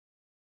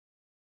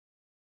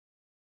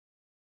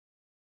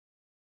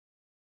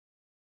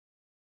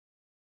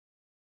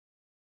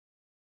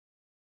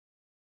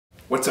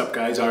What's up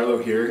guys,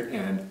 Arlo here,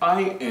 and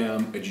I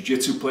am a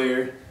jiu-jitsu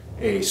player,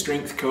 a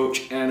strength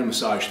coach, and a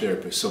massage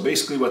therapist. So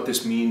basically what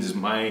this means is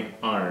my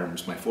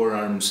arms, my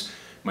forearms,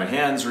 my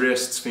hands,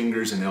 wrists,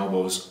 fingers, and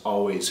elbows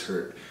always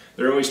hurt.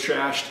 They're always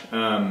trashed,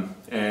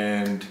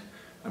 and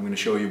I'm going to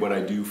show you what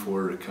I do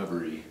for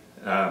recovery.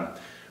 A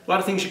lot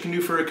of things you can do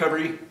for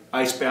recovery.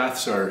 Ice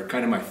baths are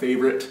kind of my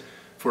favorite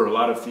for a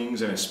lot of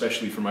things, and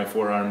especially for my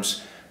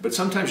forearms. But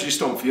sometimes you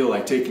just don't feel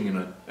like taking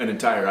an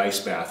entire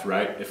ice bath,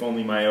 right? If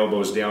only my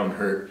elbows down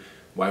hurt,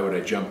 why would I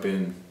jump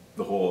in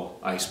the whole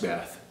ice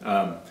bath?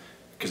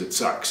 Because it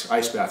sucks.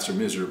 Ice baths are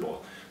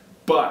miserable.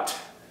 But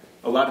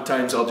a lot of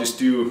times I'll just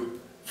do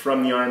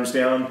from the arms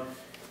down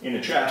in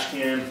a trash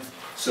can.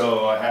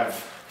 So I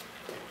have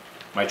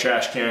my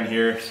trash can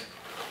here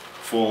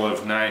full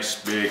of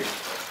nice big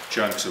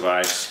chunks of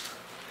ice.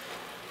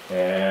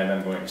 And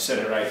I'm going to set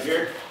it right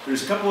here.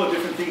 There's a couple of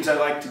different things I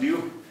like to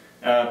do.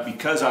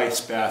 Because ice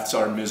baths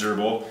are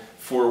miserable,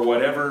 for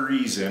whatever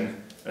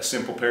reason, a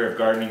simple pair of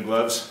gardening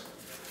gloves,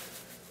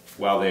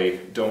 while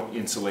they don't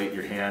insulate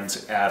your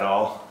hands at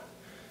all,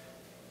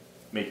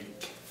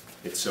 make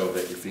it so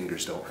that your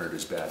fingers don't hurt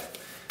as bad.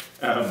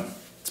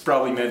 It's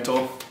probably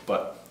mental,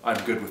 but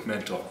I'm good with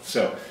mental.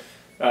 So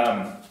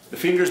the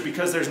fingers,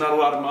 because there's not a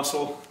lot of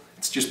muscle,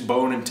 it's just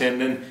bone and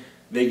tendon,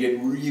 they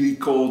get really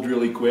cold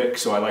really quick,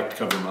 so I like to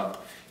cover them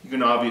up. You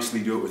can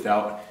obviously do it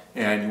without.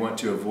 And you want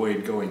to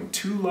avoid going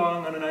too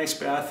long on an ice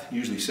bath.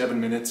 Usually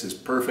 7 minutes is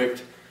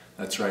perfect.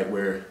 That's right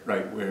where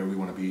we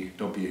want to be.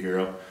 Don't be a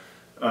hero.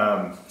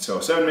 So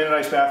 7-minute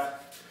ice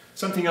bath.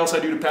 Something else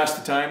I do to pass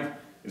the time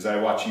is I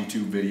watch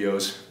YouTube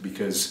videos,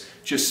 because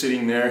just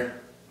sitting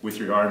there with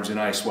your arms in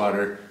ice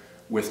water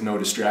with no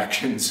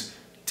distractions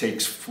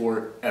takes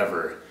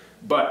forever.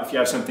 But if you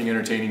have something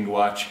entertaining to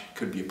watch,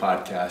 could be a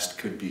podcast,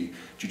 could be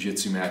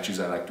jiu-jitsu matches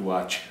I like to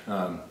watch.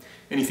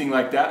 Anything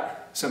like that.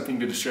 Something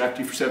to distract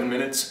you for 7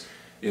 minutes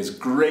is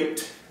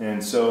great.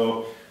 And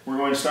so we're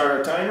going to start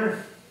our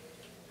timer,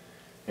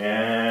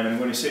 and I'm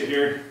going to sit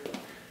here,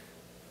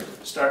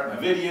 start my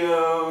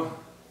video,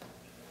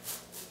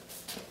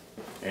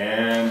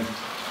 and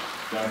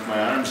down with my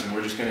arms, and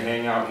we're just going to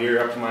hang out here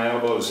up to my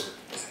elbows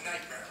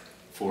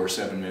for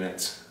 7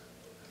 minutes.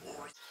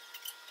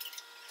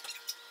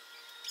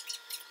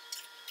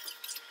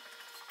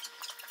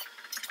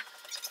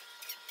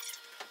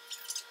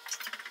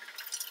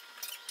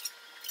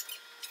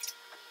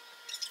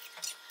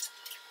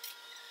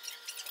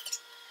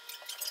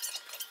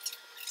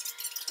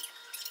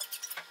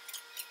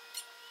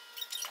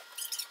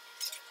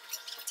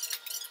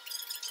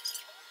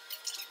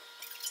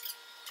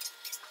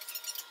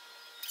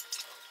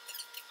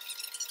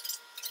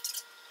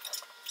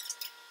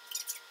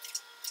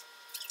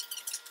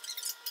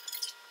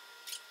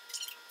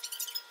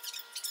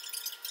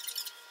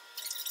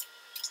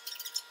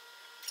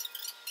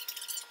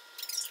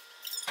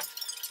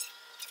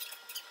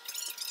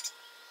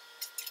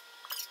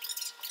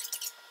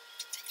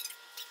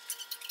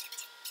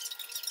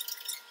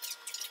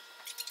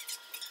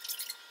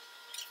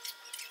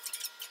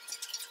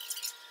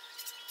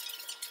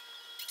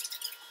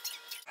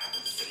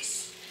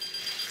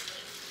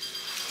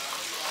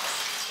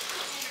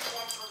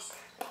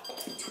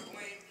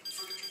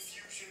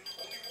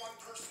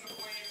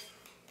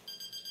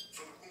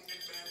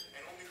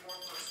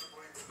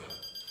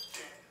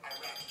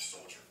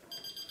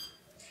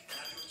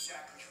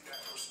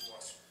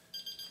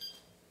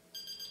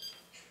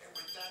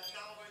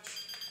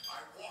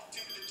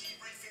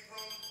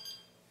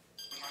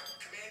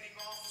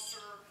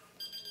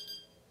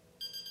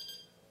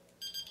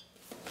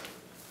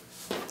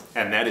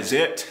 And that is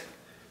it.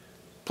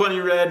 Plenty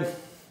red,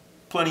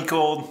 plenty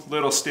cold,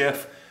 little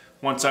stiff.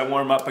 Once I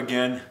warm up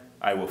again,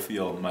 I will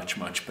feel much,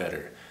 much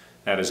better.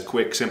 That is a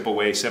quick, simple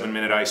way,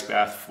 7-minute ice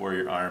bath for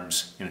your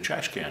arms in a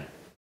trash can.